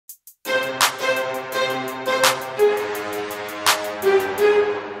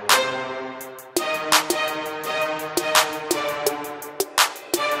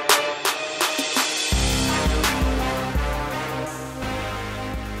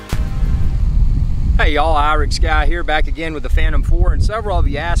Hey y'all, Irix Guy here, back again with the Phantom 4, and several of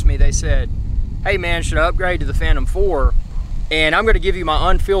you asked me, they said, hey man, should I upgrade to the Phantom 4? And I'm going to give you my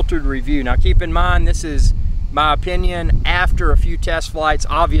unfiltered review. Now keep in mind, this is my opinion after a few test flights.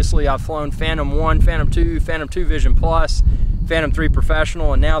 Obviously I've flown Phantom 1, Phantom 2, Phantom 2 Vision Plus, Phantom 3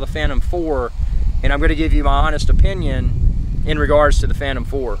 Professional, and now the Phantom 4, and I'm going to give you my honest opinion in regards to the Phantom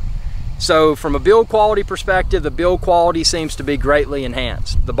 4. So from a build quality perspective, the build quality seems to be greatly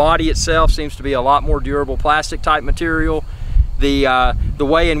enhanced. The body itself seems to be a lot more durable plastic type material. The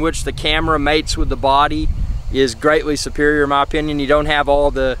way in which the camera mates with the body is greatly superior in my opinion. You don't have all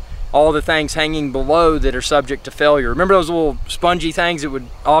the things hanging below that are subject to failure. Remember those little spongy things that would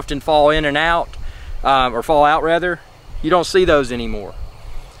often fall in and out, or fall out rather? You don't see those anymore.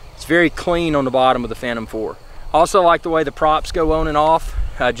 It's very clean on the bottom of the Phantom 4. Also like the way the props go on and off.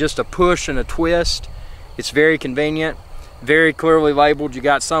 Just a push and a twist. It's very convenient, very clearly labeled. You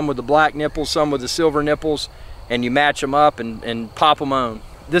got some with the black nipples, some with the silver nipples, and you match them up and pop them on.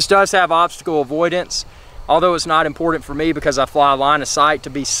 This does have obstacle avoidance, although it's not important for me because I fly line of sight to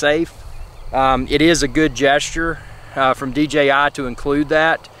be safe. It is a good gesture from DJI to include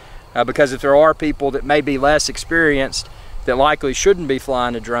that, because if there are people that may be less experienced that likely shouldn't be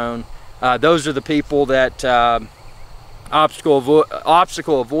flying a drone, those are the people that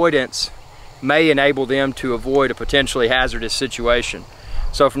obstacle avoidance may enable them to avoid a potentially hazardous situation.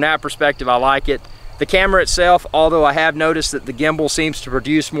 So from that perspective, I like it. The camera itself, although I have noticed that the gimbal seems to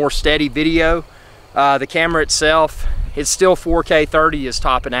produce more steady video, the camera itself, it's still 4K 30 is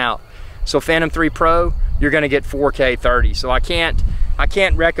topping out. So Phantom 3 Pro, you're going to get 4K 30. So I can't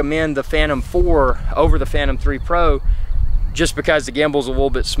recommend the Phantom 4 over the Phantom 3 Pro just because the gimbal's a little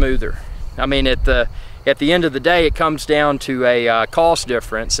bit smoother. I mean, at the end of the day, it comes down to a cost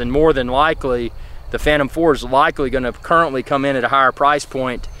difference, and more than likely, the Phantom 4 is likely going to currently come in at a higher price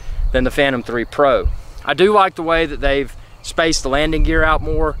point than the Phantom 3 Pro. I do like the way that they've spaced the landing gear out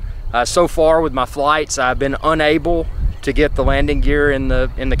more. So far with my flights, I've been unable to get the landing gear in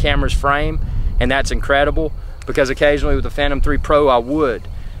the camera's frame, and that's incredible, because occasionally with the Phantom 3 Pro I would.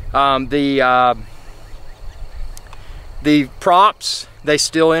 The props, they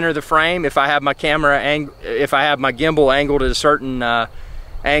still enter the frame if I have my gimbal angled at a certain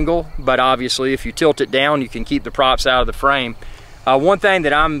angle, but obviously if you tilt it down, you can keep the props out of the frame. One thing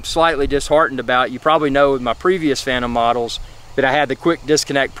that I'm slightly disheartened about, you probably know with my previous Phantom models, that I had the quick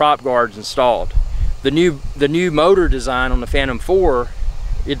disconnect prop guards installed. The new motor design on the Phantom 4,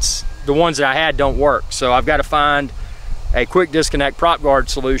 it's the ones that I had don't work, so I've got to find a quick disconnect prop guard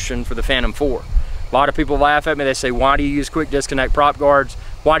solution for the Phantom 4. A lot of people laugh at me, they say, why do you use quick disconnect prop guards?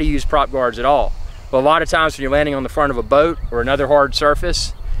 Why do you use prop guards at all? Well, a lot of times when you're landing on the front of a boat or another hard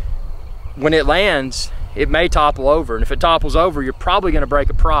surface, when it lands, it may topple over. And if it topples over, you're probably gonna break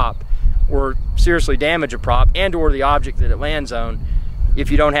a prop or seriously damage a prop and or the object that it lands on if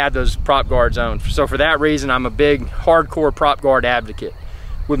you don't have those prop guards on. So for that reason, I'm a big hardcore prop guard advocate.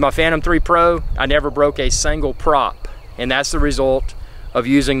 With my Phantom 3 Pro, I never broke a single prop, and that's the result of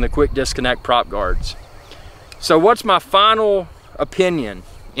using the quick disconnect prop guards. So what's my final opinion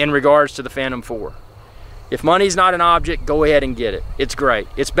in regards to the Phantom 4? If money's not an object, go ahead and get it. It's great.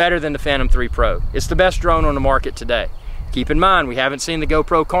 It's better than the Phantom 3 Pro. It's the best drone on the market today. Keep in mind, we haven't seen the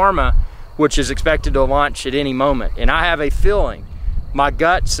GoPro Karma, which is expected to launch at any moment. And I have a feeling, my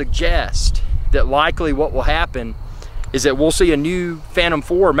gut suggests that likely what will happen is that we'll see a new Phantom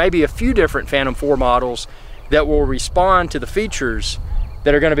 4, maybe a few different Phantom 4 models that will respond to the features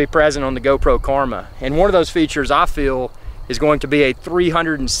that are going to be present on the GoPro Karma. And one of those features I feel is going to be a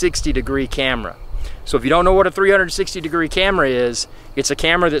 360-degree camera. So if you don't know what a 360-degree camera is, it's a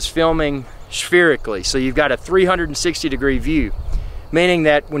camera that's filming spherically. So you've got a 360-degree view, meaning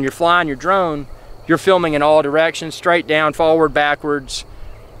that when you're flying your drone, you're filming in all directions, straight down, forward, backwards,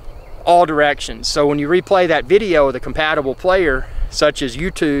 all directions. So when you replay that video with a compatible player, such as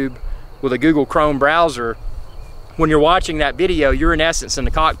YouTube with a Google Chrome browser, when you're watching that video, you're in essence in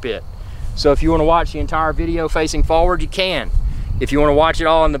the cockpit. So if you want to watch the entire video facing forward, you can. If you want to watch it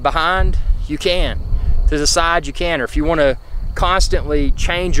all in the behind, you can. To the side, you can. Or if you want to constantly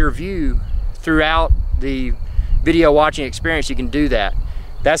change your view throughout the video watching experience, you can do that.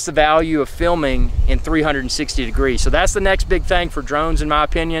 That's the value of filming in 360 degrees. So that's the next big thing for drones in my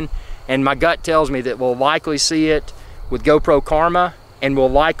opinion, and my gut tells me that we'll likely see it with GoPro Karma, and we'll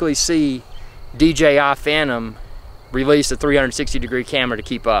likely see DJI Phantom release a 360-degree camera to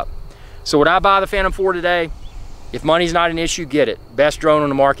keep up. So would I buy the Phantom 4 today? If money's not an issue, get it. Best drone on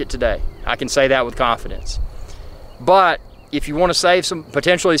the market today. I can say that with confidence. But if you want to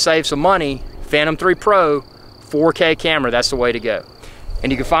potentially save some money, Phantom 3 Pro, 4K camera, that's the way to go.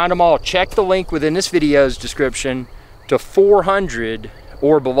 And you can find them all. Check the link within this video's description to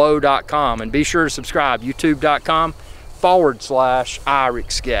 400orbelow.com, and be sure to subscribe,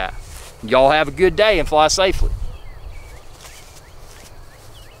 youtube.com/IrixGuy. Y'all have a good day and fly safely.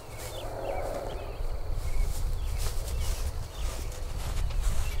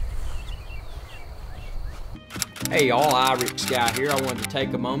 Hey y'all, IrixGuy here. I wanted to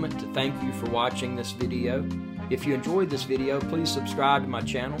take a moment to thank you for watching this video. If you enjoyed this video, please subscribe to my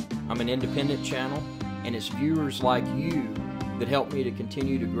channel. I'm an independent channel, and it's viewers like you that help me to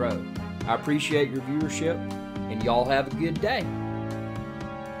continue to grow. I appreciate your viewership, and y'all have a good day.